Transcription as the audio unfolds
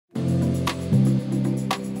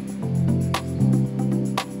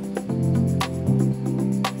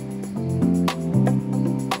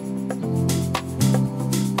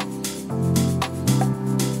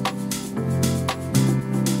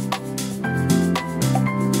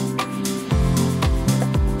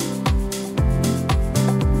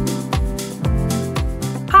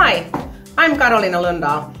Karoliina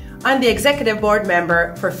Lundahl. I'm the Executive Board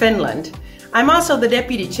member for Finland. I'm also the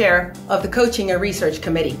Deputy Chair of the Coaching and Research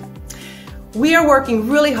Committee. We are working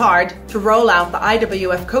really hard to roll out the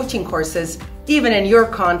IWF coaching courses even in your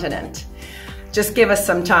continent. Just give us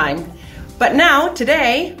some time. But now,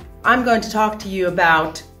 today, I'm going to talk to you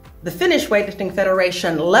about the Finnish Weightlifting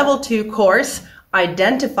Federation Level 2 course,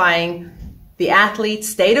 Identifying the Athlete's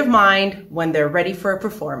State of Mind when they're ready for a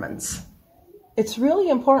performance. It's really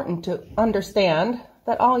important to understand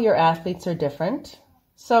that all your athletes are different.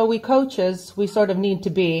 So we coaches, we sort of need to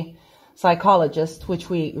be psychologists, which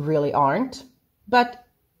we really aren't. But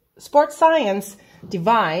sports science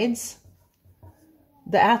divides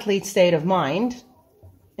the athlete's state of mind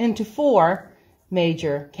into 4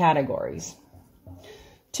 major categories.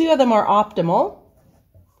 2 of them are optimal,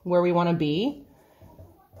 where we want to be,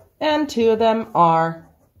 and 2 of them are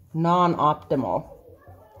non-optimal.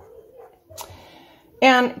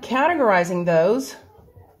 And categorizing those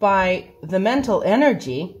by the mental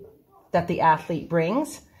energy that the athlete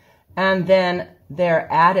brings and then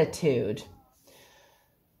their attitude.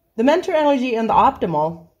 The mental energy in the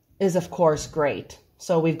optimal is, of course, great.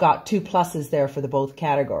 So we've got 2 pluses there for the both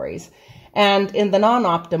categories. And in the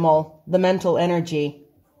non-optimal, the mental energy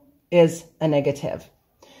is a negative.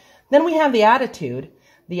 Then we have the attitude.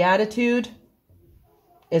 The attitude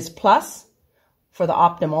is plus for the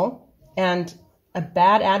optimal, and a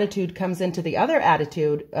bad attitude comes into the other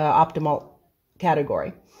attitude, optimal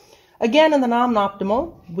category. Again, in the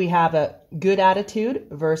non-optimal, we have a good attitude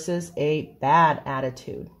versus a bad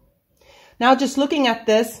attitude. Now, just looking at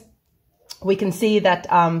this, we can see that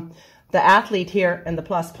the athlete here in the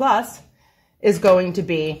plus is going to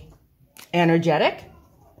be energetic,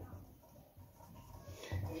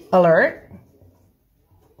 alert,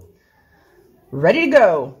 ready to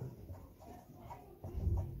go.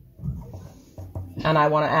 And I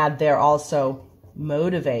want to add there also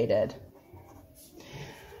motivated.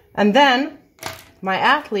 And then my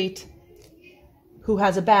athlete who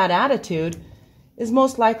has a bad attitude is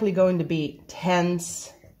most likely going to be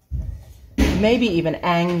tense, maybe even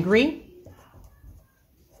angry,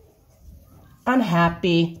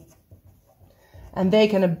 unhappy, and they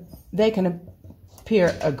can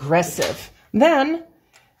appear aggressive. Then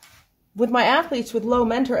with my athletes with low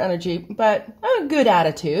mental energy but a good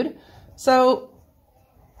attitude, so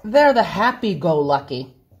they're the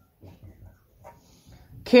happy-go-lucky,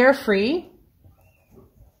 carefree,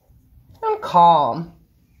 and calm.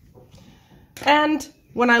 And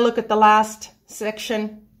when I look at the last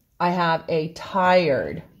section, I have a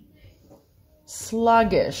tired,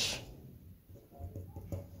 sluggish,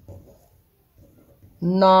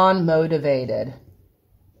 non-motivated,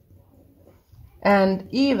 and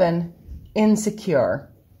even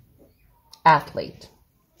insecure athlete.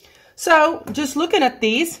 So just looking at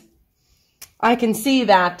these, I can see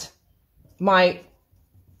that my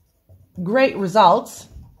great results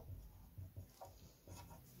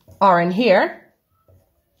are in here,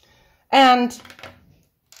 and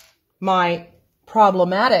my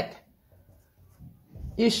problematic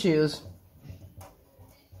issues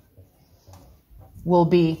will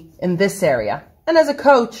be in this area. And as a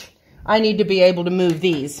coach, I need to be able to move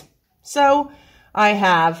these. So I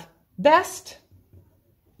have best,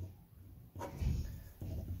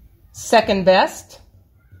 second best.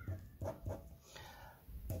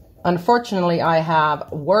 Unfortunately, I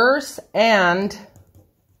have worse and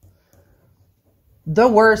the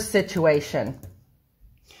worst situation.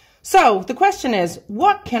 So the question is,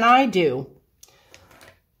 what can I do?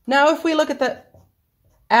 Now, if we look at the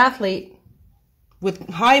athlete with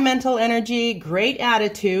high mental energy, great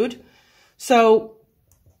attitude, so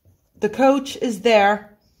the coach is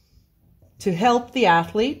there to help the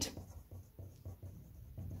athlete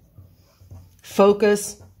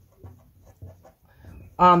focus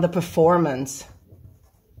on the performance.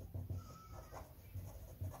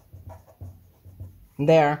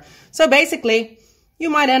 There. So basically, you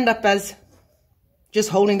might end up as just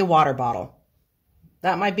holding the water bottle.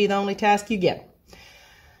 That might be the only task you get.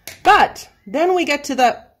 But then we get to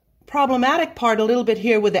the problematic part a little bit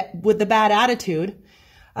here with the bad attitude.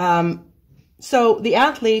 So the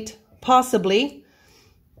athlete possibly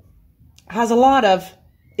has a lot of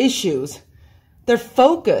issues. Their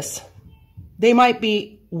focus, they might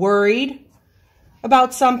be worried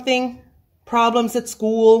about something, problems at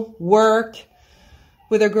school, work,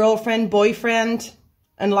 with their girlfriend, boyfriend,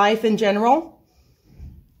 and life in general.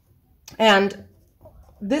 And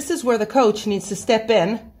this is where the coach needs to step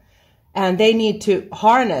in, and they need to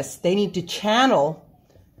harness, they need to channel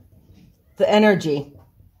the energy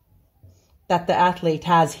that the athlete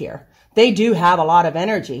has here. They do have a lot of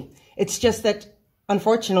energy. It's just that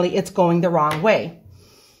unfortunately, it's going the wrong way.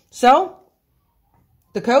 So,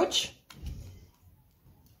 the coach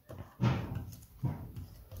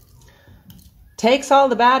takes all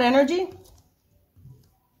the bad energy.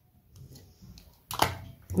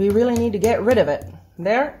 We really need to get rid of it.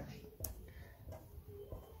 There.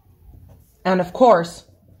 And of course,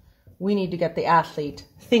 we need to get the athlete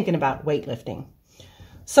thinking about weightlifting.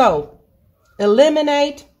 So,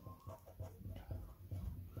 eliminate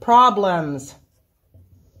problems.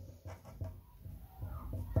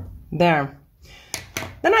 There.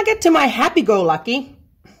 Then I get to my happy-go-lucky,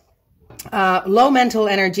 low mental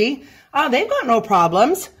energy. They've got no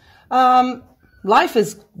problems. Life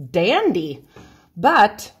is dandy.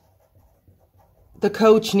 But the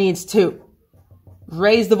coach needs to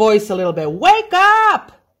raise the voice a little bit. Wake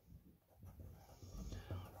up!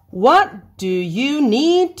 What do you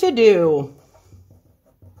need to do?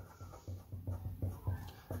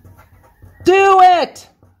 Do it!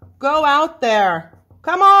 Go out there.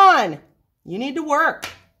 Come on! You need to work.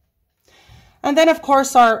 And then, of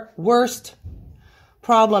course, our worst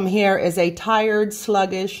problem here is a tired,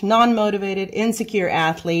 sluggish, non-motivated, insecure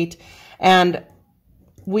athlete. And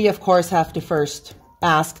we, of course, have to first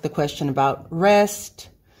ask the question about rest,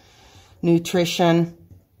 nutrition.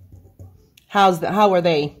 How are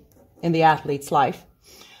they in the athlete's life?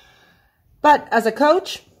 But as a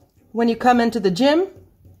coach, when you come into the gym,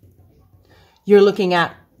 you're looking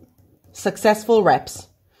at successful reps.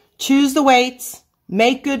 Choose the weights,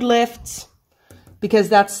 make good lifts, because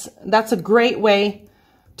that's a great way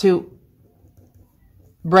to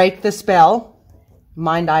break the spell,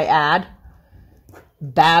 mind I add,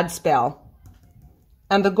 bad spell.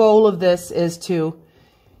 And the goal of this is to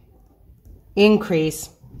increase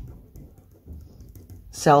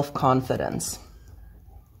self-confidence.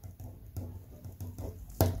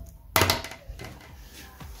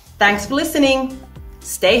 Thanks for listening.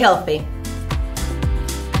 Stay healthy.